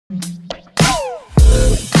Hey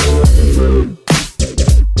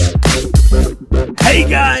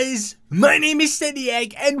guys, my name is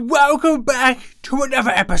Egg and welcome back to another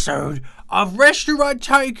episode of Restaurant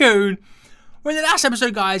Tycoon. Well, in the last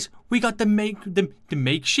episode, guys, we got the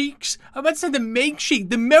milkshakes. I'm about to say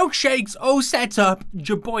the milkshakes all set up.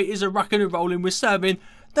 Your boy is a rockin' and rollin'. We're serving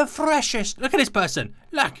the freshest. Look at this person.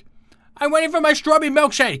 Look, I'm waiting for my strawberry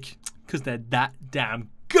milkshake because they're that damn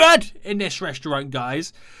good in this restaurant,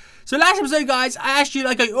 guys. So last episode, guys, I asked you,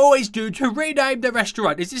 like I always do, to rename the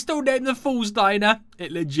restaurant. Is it still named the Fool's Diner?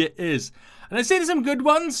 It legit is. And I've seen some good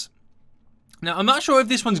ones. Now, I'm not sure if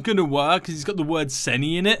this one's going to work because it's got the word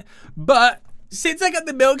Senny in it. But since I got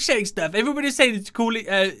the milkshake stuff, everybody's saying to call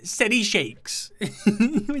it Senny Shakes.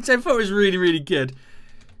 Which I thought was really, really good.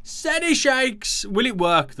 Senny Shakes. Will it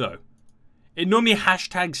work, though? It normally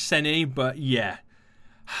hashtags Senny, but yeah.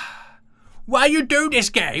 Why you do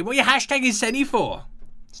this, game? What are you hashtagging Senny for?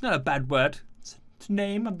 It's not a bad word. It's the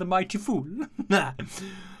name of the mighty fool.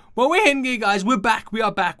 Well, we're here, guys. We're back. We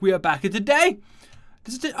are back. We are back. And today,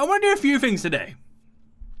 I want to do a few things today.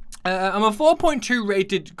 I'm a 4.2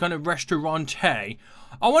 rated kind of restaurante. I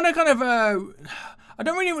want to kind of, I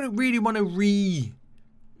don't really want to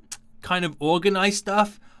kind of organize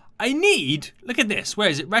stuff. I need, look at this. Where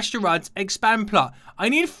is it? Restaurants, expand plot. I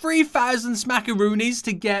need 3,000 smackaroonies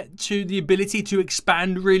to get to the ability to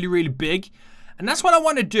expand really, really big. And that's what I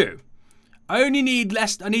want to do. I only need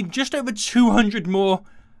I need just over 200 more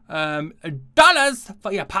dollars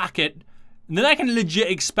for your pocket. And then I can legit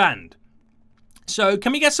expand. So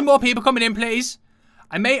can we get some more people coming in, please?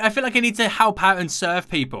 I feel like I need to help out and serve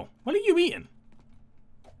people. What are you eating?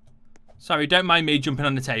 Sorry, don't mind me jumping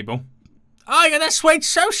on the table. Oh, I got that sweet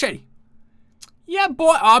sushi. Yeah,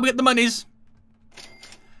 boy. Oh, we got the monies.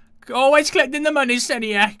 Always collecting the monies,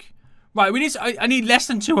 Seniac. Right, I need less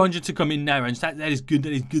than 200 to come in now, and that is good.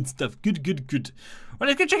 That is good stuff. Good. Well,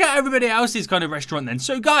 let's go check out everybody else's kind of restaurant then.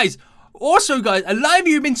 So, guys, also, guys, a lot of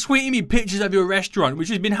you have been tweeting me pictures of your restaurant, which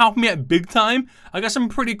has been helping me out big time. I got some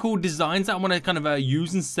pretty cool designs that I want to kind of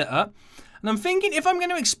use and set up. And I'm thinking if I'm going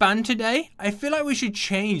to expand today, I feel like we should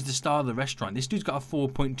change the style of the restaurant. This dude's got a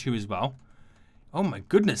 4.2 as well. Oh, my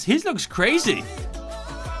goodness. His looks crazy.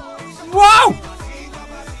 Whoa!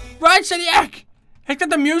 Right, Seniac. He's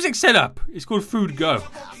got the music set up. It's called Food Go.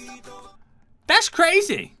 That's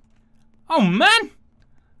crazy. Oh, man.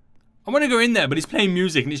 I want to go in there, but he's playing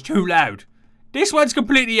music and it's too loud. This one's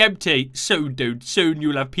completely empty. So, dude, soon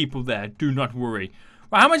you'll have people there. Do not worry.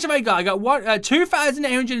 Right, how much have I got? I got what?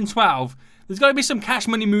 2,812. There's got to be some cash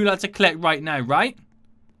money moolah to collect right now, right?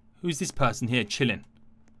 Who's this person here chilling?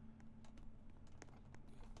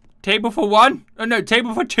 Table for one? Oh, no,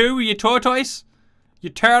 table for two. You tortoise? You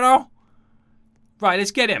turtle? Right,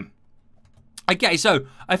 let's get him. Okay, so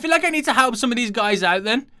I feel like I need to help some of these guys out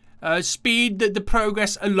then. Speed the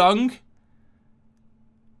progress along.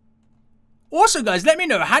 Also, guys, let me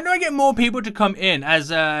know. How do I get more people to come in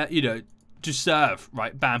as, you know, to serve?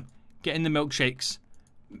 Right, bam. Get in the milkshakes.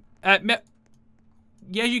 Yeah,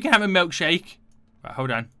 you can have a milkshake. Right,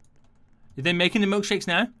 hold on. Are they making the milkshakes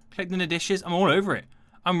now? Collecting the dishes? I'm all over it.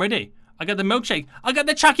 I'm ready. I got the milkshake. I got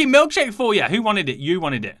the chucky milkshake for you. Who wanted it? You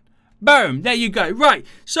wanted it. Boom, there you go. Right,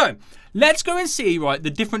 so let's go and see, right, the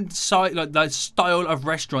different side, like the style of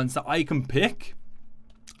restaurants that I can pick.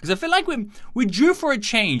 Because I feel like we're due for a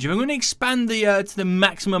change. If I'm going to expand the to the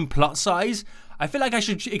maximum plot size, I feel like I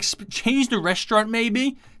should change the restaurant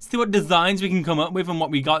maybe. See what designs we can come up with and what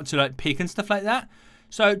we got to like pick and stuff like that.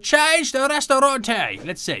 So change the restaurante.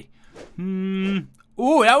 Let's see.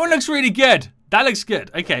 Oh, that one looks really good. That looks good.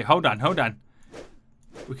 Okay, hold on.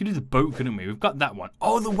 We could do the boat, couldn't we? We've got that one.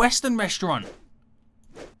 Oh, the Western restaurant.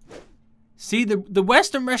 See, the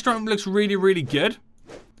Western restaurant looks really, really good.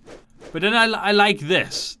 But then I like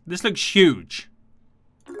this. This looks huge.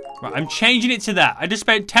 Right, I'm changing it to that. I just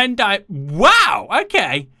spent 10 Wow!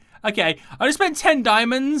 Okay. I just spent 10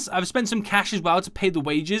 diamonds. I've spent some cash as well to pay the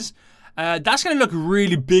wages. That's going to look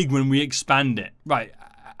really big when we expand it. Right.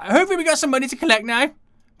 Hopefully we got some money to collect now.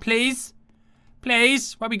 Please.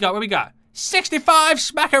 What we got? 65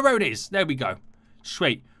 smackaroonies. There we go.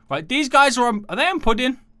 Sweet. Right, these guys are they on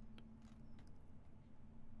pudding?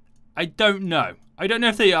 I don't know. I don't know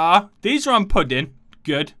if they are. These are on pudding.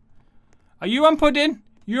 Good. Are you on pudding?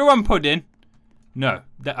 You're on pudding. No,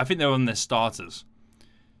 I think they're on their starters.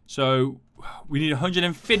 So, we need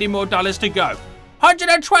 $150 more to go.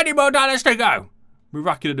 $120 more to go. We're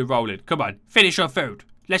rocking and rolling. Come on, finish your food.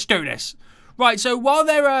 Let's do this. Right, so while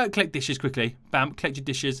they're collect dishes quickly. Bam, collect your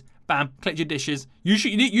dishes. Bam, collect your dishes.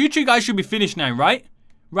 You two guys should be finished now, right?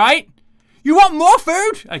 You want more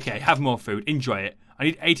food? Okay, have more food. Enjoy it. I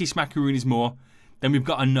need 80 smackaroonies more. then we've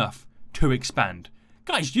got enough to expand.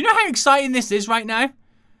 Guys, do you know how exciting this is right now?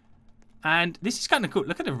 And this is kind of cool.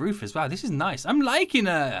 Look at the roof as well. This is nice. I'm liking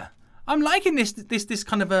this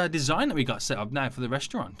kind of a design that we got set up now for the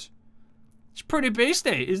restaurant. It's pretty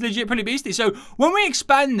beastie. It's legit pretty beastie. So when we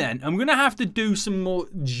expand then, I'm going to have to do some more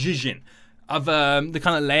zhuzhing of the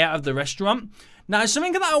kind of layout of the restaurant. Now,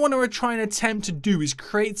 something that I want to try and attempt to do is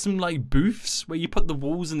create some like booths where you put the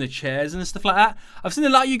walls and the chairs and stuff like that. I've seen a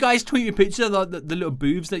lot of you guys tweet me pictures of the little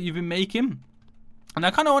booths that you've been making. And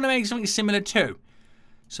I kind of want to make something similar too.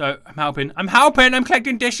 So I'm helping. I'm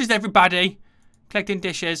collecting dishes, everybody. Collecting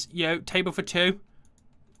dishes. Yo, table for 2.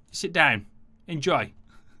 Sit down. Enjoy.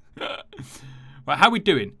 Right, how we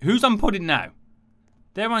doing? Who's on pudding now?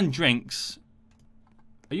 They're on drinks.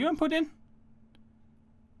 Are you on pudding?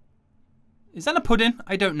 Is that a pudding?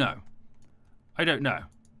 I don't know. I don't know.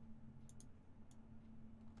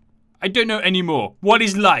 I don't know anymore. What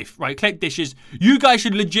is life? Right, collect dishes. You guys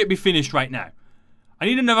should legit be finished right now. I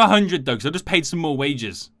need another 100 though, because I just paid some more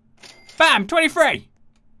wages. Bam! 23!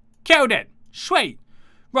 Killed it! Sweet!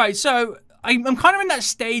 Right, so I'm kind of in that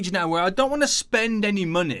stage now where I don't want to spend any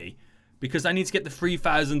money because I need to get the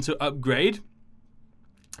 3,000 to upgrade.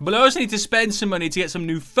 But I also need to spend some money to get some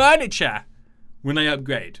new furniture when I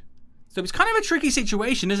upgrade. So it's kind of a tricky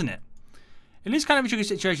situation, isn't it? It is kind of a tricky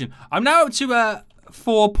situation. I'm now up to a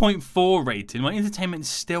 4.4 rating. My entertainment's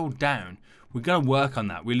still down. We're going to work on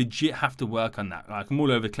that. We legit have to work on that. Like, I'm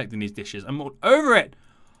all over collecting these dishes. I'm all over it.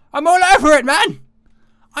 I'm all over it, man.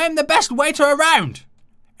 I am the best waiter around.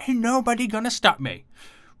 Ain't nobody going to stop me.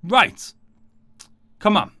 Right.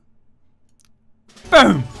 Come on.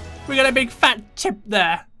 Boom. We got a big fat tip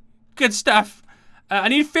there. Good stuff. I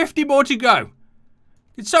need 50 more to go.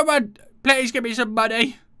 Can someone please give me some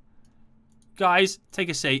money? Guys, take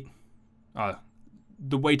a seat. Oh,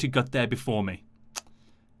 the waiter got there before me.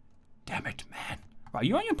 Damn it, man. Right,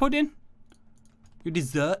 you on your pudding? Your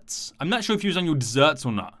desserts? I'm not sure if you was on your desserts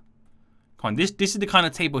or not. Come on, this is the kind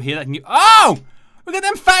of table here that can get... Oh! Look at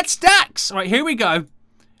them fat stacks! Right, here we go.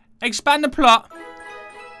 Expand the plot.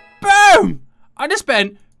 Boom! I just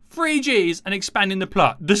spent 3 G's and expanding the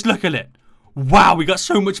plot. Just look at it. Wow, we got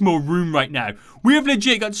so much more room right now. We have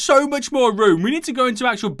legit got so much more room. We need to go into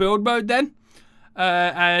actual build mode then.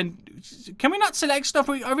 And can we not select stuff?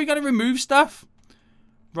 Are we going to remove stuff?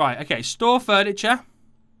 Right, okay. Store furniture.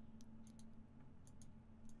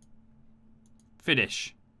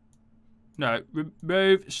 Finish. No,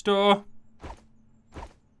 remove, store.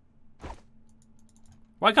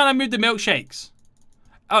 Why can't I move the milkshakes?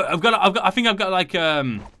 Oh, I think I've got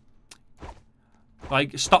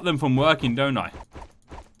like stop them from working, don't I?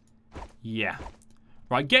 Yeah.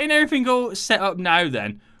 Right, getting everything all set up now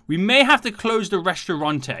then. We may have to close the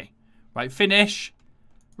restaurante. Right, finish.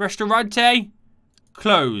 Restaurante.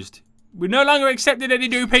 Closed. We're no longer accepting any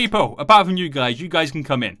new people. Apart from you guys. You guys can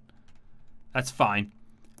come in. That's fine.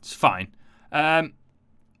 It's fine.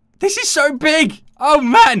 This is so big. Oh,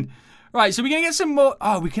 man. Right, so we're going to get some more.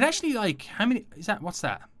 Oh, we can actually, like, how many? Is that, what's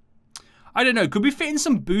that? I don't know. Could we fit in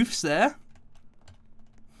some booths there?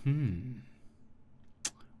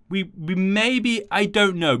 We maybe, I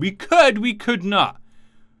don't know. We could not.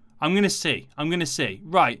 I'm going to see.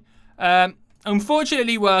 Right.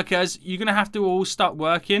 Unfortunately, workers, you're going to have to all start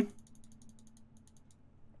working.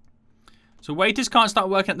 So waiters can't start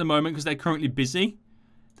working at the moment because they're currently busy.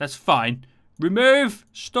 That's fine. Remove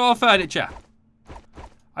store furniture.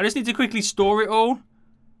 I just need to quickly store it all.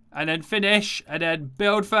 And then finish. And then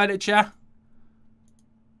build furniture.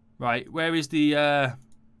 Right, where is the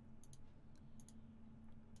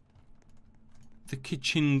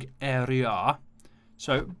kitchen area?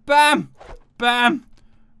 So, bam! Bam!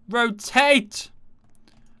 Rotate!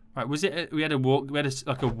 Right, was it... We had a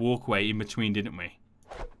like a walkway in between, didn't we?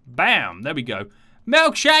 Bam! There we go.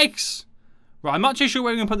 Milkshakes! Right, I'm not too sure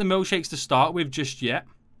where we're going to put the milkshakes to start with just yet.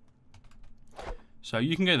 So,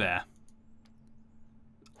 you can go there.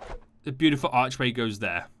 The beautiful archway goes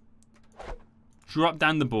there. Drop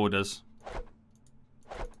down the borders.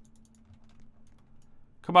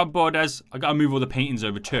 Come on, borders. I gotta move all the paintings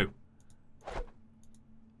over too.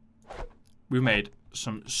 We've made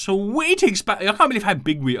some sweet expansion. I can't believe how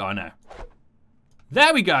big we are now.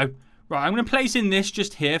 There we go. Right, I'm gonna place in this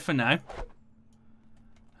just here for now.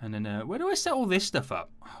 And then, where do I set all this stuff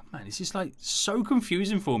up? Oh, man, this is like so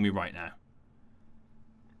confusing for me right now.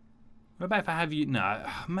 What about if I have you? No,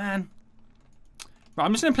 oh, man. Right,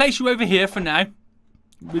 I'm just gonna place you over here for now.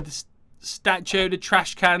 With the statue, the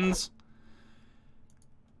trash cans.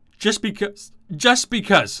 Just because.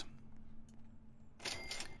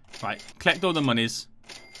 Right, collect all the monies.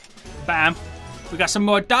 Bam. We got some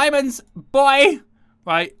more diamonds, boy.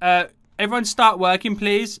 Right, Everyone start working,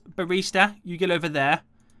 please. Barista, you get over there.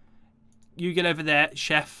 You get over there,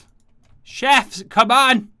 chef. Chefs, come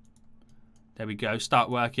on. There we go.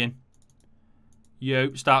 Start working.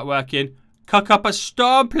 You, start working. Cook up a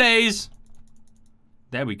storm, please.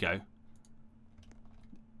 There we go.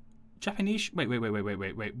 Japanese. Wait.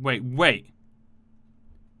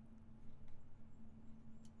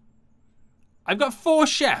 I've got 4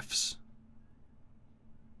 chefs.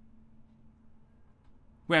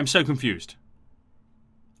 Wait, I'm so confused.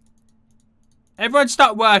 Everyone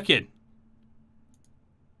start working.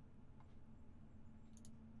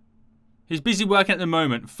 He's busy working at the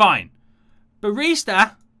moment. Fine.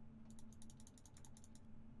 Barista.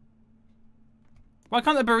 Why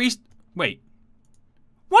can't the barista... Wait.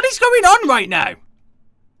 What is going on right now?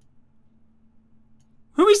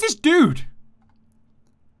 Who is this dude?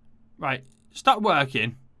 Right. Start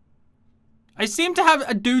working. I seem to have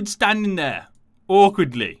a dude standing there.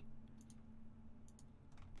 Awkwardly.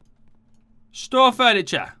 Store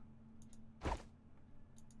furniture.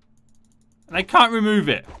 And I can't remove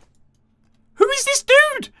it. Who is this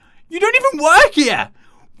dude? You don't even work here.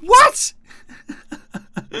 What?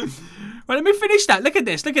 Right, let me finish that. Look at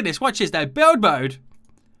this. Look at this. Watch this now. Build mode.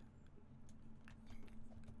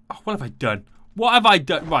 Oh, what have I done? What have I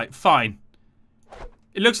done? Right, fine.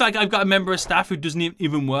 It looks like I've got a member of staff who doesn't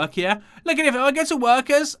even work here. Look at it. If I get some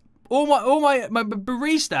workers, all my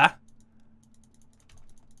barista.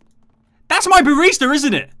 That's my barista,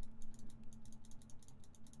 isn't it?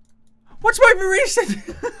 What's my barista?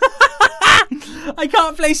 I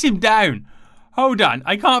can't place him down. Hold on.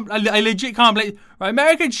 I can't. I legit can't place. Right,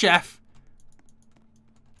 American chef.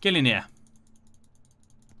 Get in here.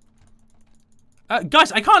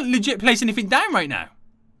 Guys, I can't legit place anything down right now.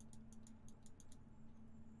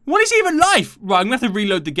 What is even life? Right, I'm going to have to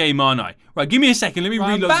reload the game, aren't I? Right, give me a second. Let me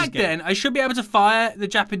reload this game. Back then, I should be able to fire the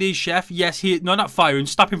Japanese chef. Yes, no, not fire him.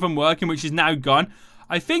 Stop him from working, which is now gone.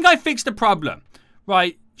 I think I fixed the problem.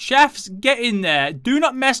 Right, chefs, get in there. Do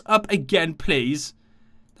not mess up again, please.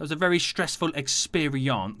 That was a very stressful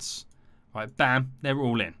experience. Right, bam. They're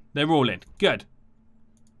all in. They're all in. Good.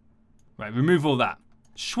 Right, remove all that.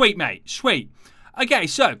 Sweet, mate. Sweet. Okay,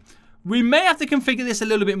 so we may have to configure this a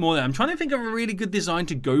little bit more there. I'm trying to think of a really good design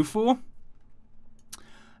to go for.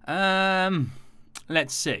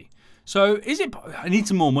 Let's see. So, is it... I need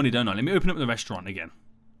some more money, don't I? Let me open up the restaurant again.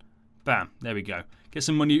 Bam. There we go. Get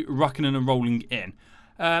some money rocking and rolling in.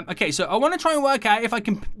 Okay, so I want to try and work out if I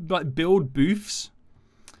can like build booths.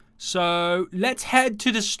 So, let's head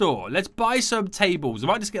to the store. Let's buy some tables. I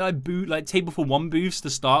might just get like table for 1 booths to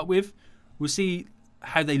start with. We'll see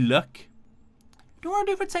how they look. Do I want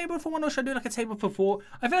to do for table for 1 or should I do like a table for 4?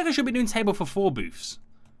 I feel like I should be doing table for 4 booths.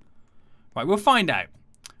 Right, we'll find out.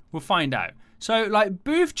 We'll find out. So, like,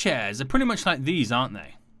 booth chairs are pretty much like these, aren't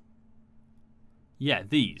they? Yeah,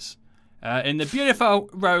 these. In the beautiful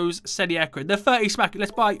rose steady accurate. They're 30 smack.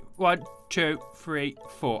 Let's buy 1, 2, 3,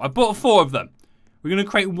 4. I bought 4 of them. We're going to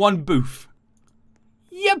create 1 booth.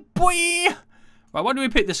 Yeah, boy! Right, what do we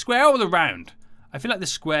pick? The square or the round? I feel like the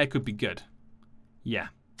square could be good. Yeah.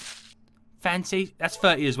 Fancy. That's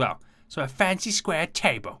 30 as well. So a fancy square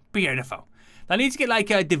table. Beautiful. I need to get like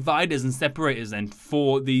dividers and separators then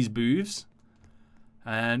for these booths.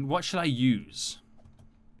 And what should I use?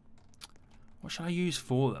 What should I use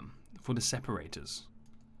for them? For the separators?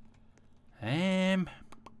 Let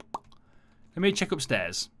me check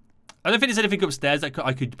upstairs. I don't think there's anything upstairs that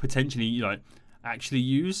I could potentially, you know, actually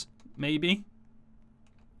use. Maybe.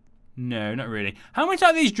 No, not really. How much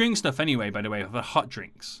are these drink stuff anyway, by the way, for the hot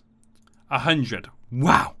drinks? 100.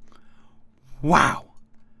 Wow. Wow.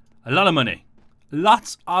 A lot of money.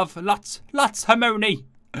 Lots of money. Lots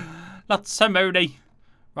of money.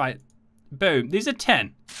 Right. Boom. These are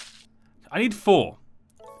 10. I need 4.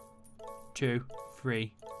 2,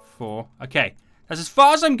 3, 4. Okay. That's as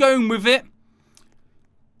far as I'm going with it.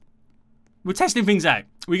 We're testing things out.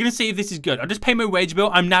 We're going to see if this is good. I just paid my wage bill.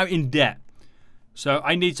 I'm now in debt. So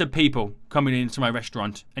I need some people coming into my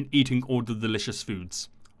restaurant and eating all the delicious foods.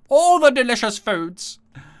 All the delicious foods.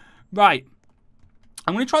 Right.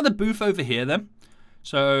 I'm going to try the booth over here then.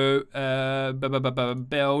 So,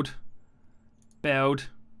 build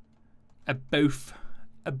a booth.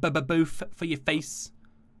 A booth for your face.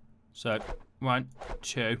 So, 1,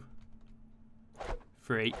 2,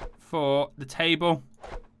 3, 4. The table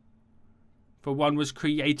for 1 was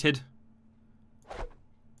created.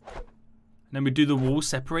 And then we do the wall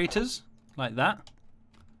separators like that.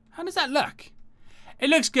 How does that look? It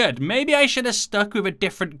looks good. Maybe I should have stuck with a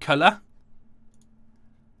different color.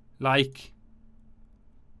 Like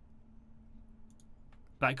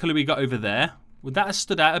that color we got over there. Would that have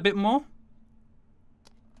stood out a bit more?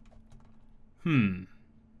 Hmm.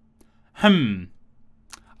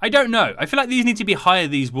 I don't know. I feel like these need to be higher,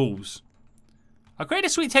 these walls. I created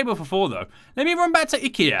a sweet table for 4, though. Let me run back to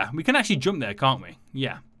IKEA. We can actually jump there, can't we?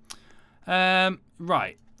 Yeah.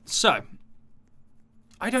 Right. So,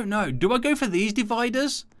 I don't know. Do I go for these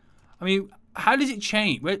dividers? I mean, how does it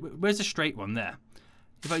change? Where's the straight one there?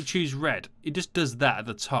 If I choose red, it just does that at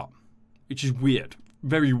the top, which is weird.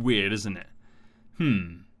 Very weird, isn't it?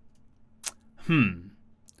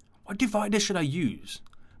 What dividers should I use?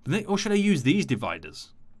 Or should I use these dividers?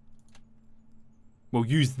 Well,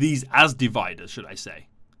 use these as dividers, should I say?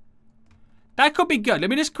 That could be good. Let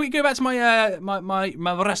me just quickly go back to my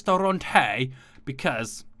my restaurant, hey,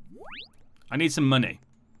 because I need some money.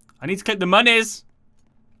 I need to collect the monies.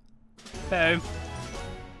 Boom.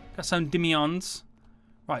 Got some dimions.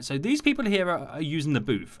 Right, so these people here are using the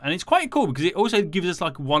booth, and it's quite cool because it also gives us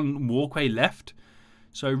like one walkway left.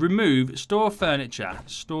 So remove, store furniture,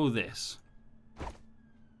 store this.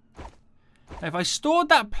 Now, if I stored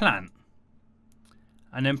that plant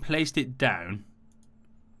and then placed it down,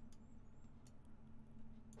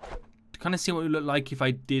 to kind of see what it would look like if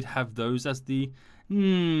I did have those as the...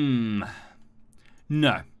 No.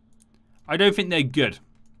 I don't think they're good.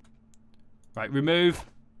 Right, remove.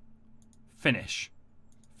 Finish.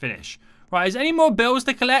 Finish. Right, is there any more bills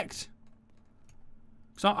to collect?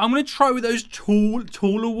 So I'm going to try with those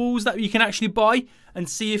taller walls that you can actually buy and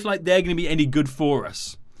see if like they're going to be any good for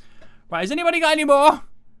us. Right, has anybody got any more?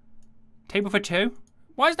 Table for 2?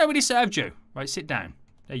 Why has nobody served you? Right, sit down.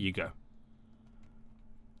 There you go.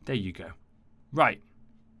 There you go. Right.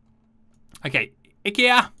 Okay,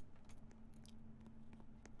 IKEA.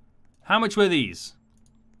 How much were these?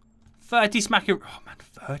 30 smacker. Oh man,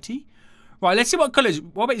 30? Right, let's see what colours.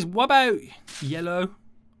 What about yellow?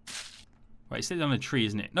 Right, it's still on a tree,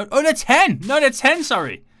 isn't it? No, oh, they're 10. No, they're 10,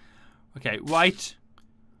 sorry. Okay, white.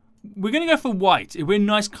 We're going to go for white. We're a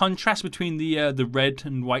nice contrast between the red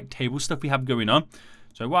and white table stuff we have going on.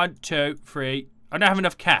 So 1, 2, 3. I don't have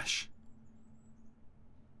enough cash.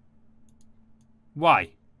 Why?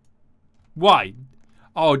 Why?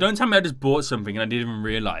 Oh, don't tell me I just bought something and I didn't even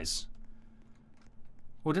realise.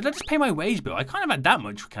 Or did I just pay my wage bill? I can't have had that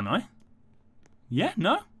much, can I? Yeah?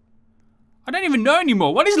 No? I don't even know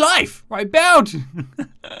anymore. What is life? Right, build!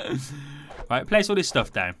 Right, place all this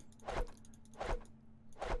stuff down.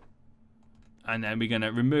 And then we're going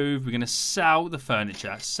to remove, we're going to sell the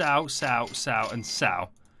furniture. Sell, sell, sell, and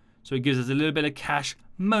sell. So it gives us a little bit of cash.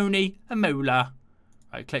 Money, a moolah.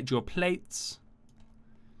 Right, collect your plates.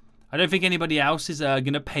 I don't think anybody else is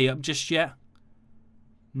going to pay up just yet.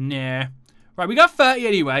 Nah. Right, we got 30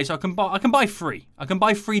 anyway, so I can buy 3. I can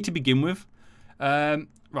buy 3 to begin with.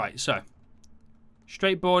 Right, so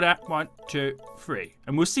straight border, 1, 2, 3,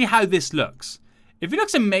 and we'll see how this looks. If it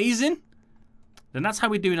looks amazing, then that's how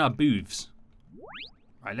we're doing our booths.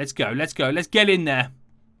 Right, let's go, let's go, let's get in there.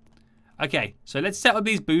 Okay, so let's set up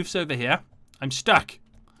these booths over here. I'm stuck.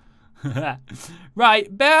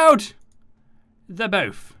 Right, build the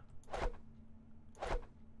booth.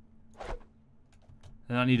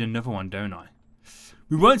 Then I need another one, don't I?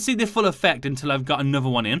 We won't see the full effect until I've got another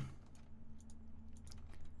one in.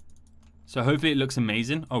 So hopefully it looks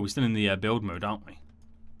amazing. Oh, we're still in the build mode, aren't we?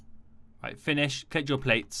 Right, finish. Collect your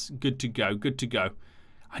plates. Good to go. Good to go.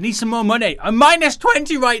 I need some more money. I'm minus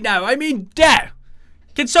 20 right now. I'm in debt.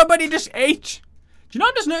 Can somebody just eat? Do you know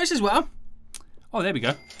what I just noticed as well? Oh, there we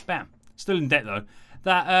go. Bam. Still in debt, though.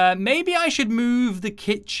 That maybe I should move the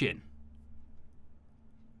kitchen.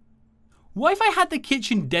 What if I had the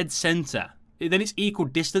kitchen dead center? Then it's equal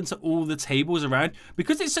distance to all the tables around.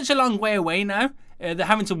 Because it's such a long way away now, they're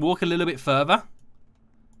having to walk a little bit further.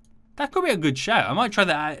 That could be a good shout. I might try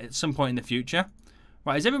that out at some point in the future.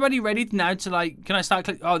 Right, is everybody ready now to like, can I start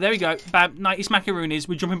clicking? Oh, there we go. Bam, 90 smackaroonies.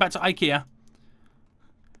 We're jumping back to IKEA.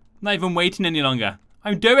 Not even waiting any longer.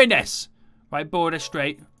 I'm doing this. Right, border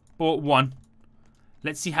straight. Bought 1.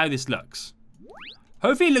 Let's see how this looks.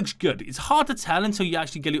 Hopefully it looks good. It's hard to tell until you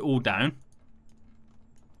actually get it all down.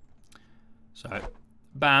 So,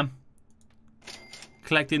 bam.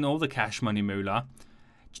 Collecting all the cash money moolah.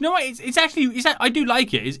 Do you know what? I do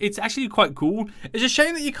like it. It's actually quite cool. It's a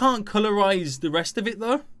shame that you can't colorize the rest of it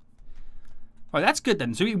though. Right, that's good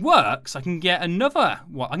then. So it works. I can get another.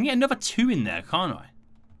 What? I can get another 2 in there, can't I?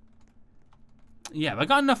 Yeah, have I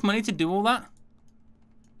got enough money to do all that?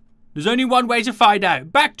 There's only one way to find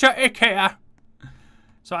out. Back to IKEA.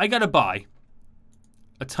 So I gotta buy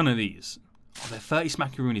a ton of these. Oh, they're 30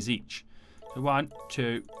 smackaroonies each. So 1,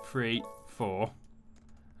 2, 3, 4.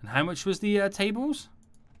 And how much was the tables?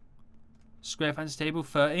 Square fancy table,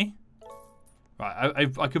 30. Right,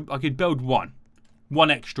 I could build 1.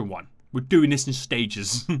 1 extra one. We're doing this in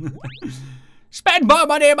stages. Spend more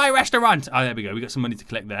money in my restaurant. Oh, there we go. We got some money to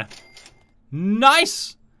collect there.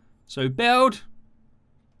 Nice. So build.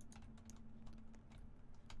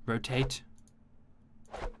 Rotate.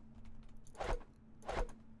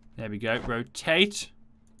 There we go. Rotate.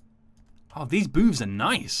 Oh, these booths are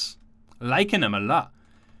nice. Liking them a lot.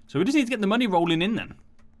 So we just need to get the money rolling in then.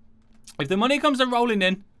 If the money comes rolling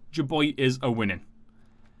in, your boy is a winning.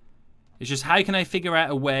 It's just how can I figure out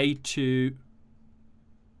a way to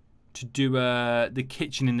do the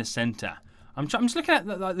kitchen in the center. I'm just looking at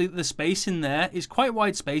the space in there. It's quite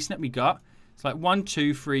wide space that we got. It's like 1,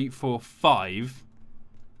 2, 3, 4, 5.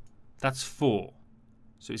 That's 4.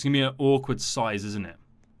 So it's gonna be an awkward size, isn't it?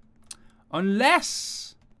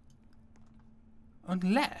 Unless.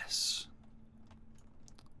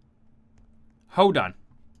 Hold on.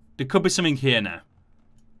 There could be something here now.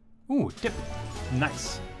 Ooh,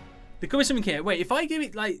 nice. There could be something here. Wait, if I give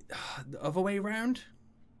it like the other way around.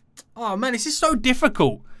 Oh man, this is so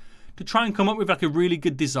difficult to try and come up with like a really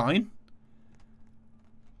good design.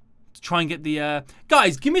 To try and get the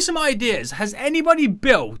guys, give me some ideas. Has anybody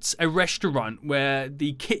built a restaurant where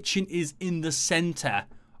the kitchen is in the center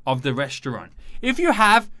of the restaurant? If you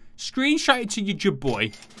have, screenshot it to your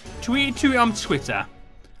boy, tweet it to it on Twitter.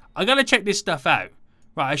 I gotta check this stuff out.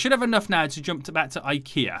 Right, I should have enough now to jump back to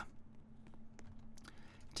IKEA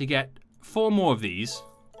to get 4 more of these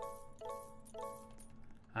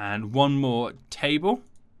and 1 more table.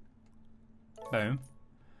 Boom.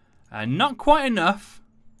 And not quite enough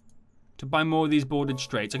to buy more of these bordered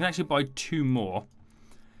straights. I can actually buy 2 more.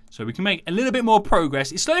 So we can make a little bit more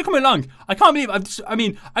progress. It's slowly coming along. I can't believe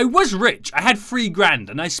I was rich. I had 3 grand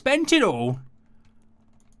and I spent it all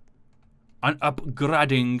on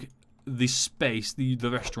upgrading the space, the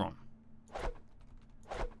restaurant.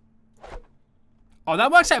 Oh,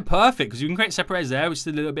 that works out perfect because you can create separators there with just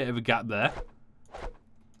a little bit of a gap there.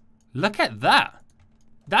 Look at that.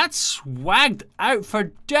 That's swagged out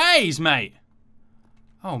for days, mate.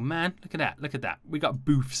 Oh man, look at that. Look at that. We got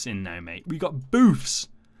booths in now, mate. We got booths.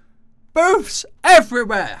 Booths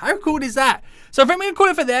everywhere. How cool is that? So I think we're gonna call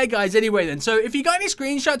it for there, guys. Anyway, then. So if you got any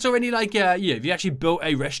screenshots or any like, if you actually built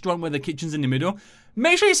a restaurant where the kitchen's in the middle,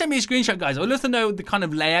 make sure you send me a screenshot, guys. I'd love to know the kind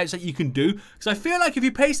of layouts that you can do because I feel like if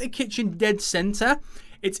you place a kitchen dead center,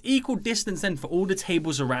 it's equal distance then for all the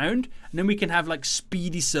tables around, and then we can have like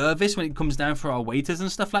speedy service when it comes down for our waiters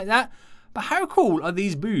and stuff like that. But how cool are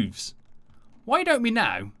these booths? Why don't we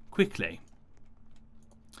now quickly?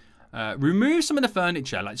 Remove some of the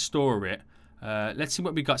furniture, like store it. Let's see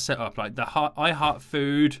what we got set up, like the I Heart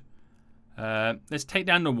Food. Let's take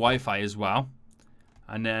down the Wi-Fi as well.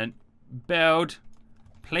 And then build,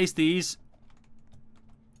 place these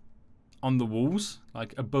on the walls,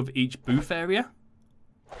 like above each booth area.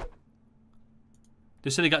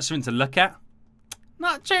 Just so they got something to look at.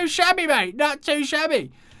 Not too shabby, mate, not too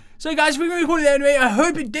shabby. So guys, we're going to call it there anyway. I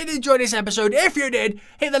hope you did enjoy this episode. If you did,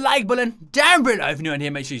 hit the like button down below. If you're new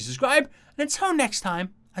here, make sure you subscribe. And until next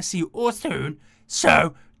time, I'll see you all soon.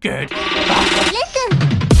 So good. Bye.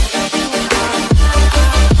 Listen.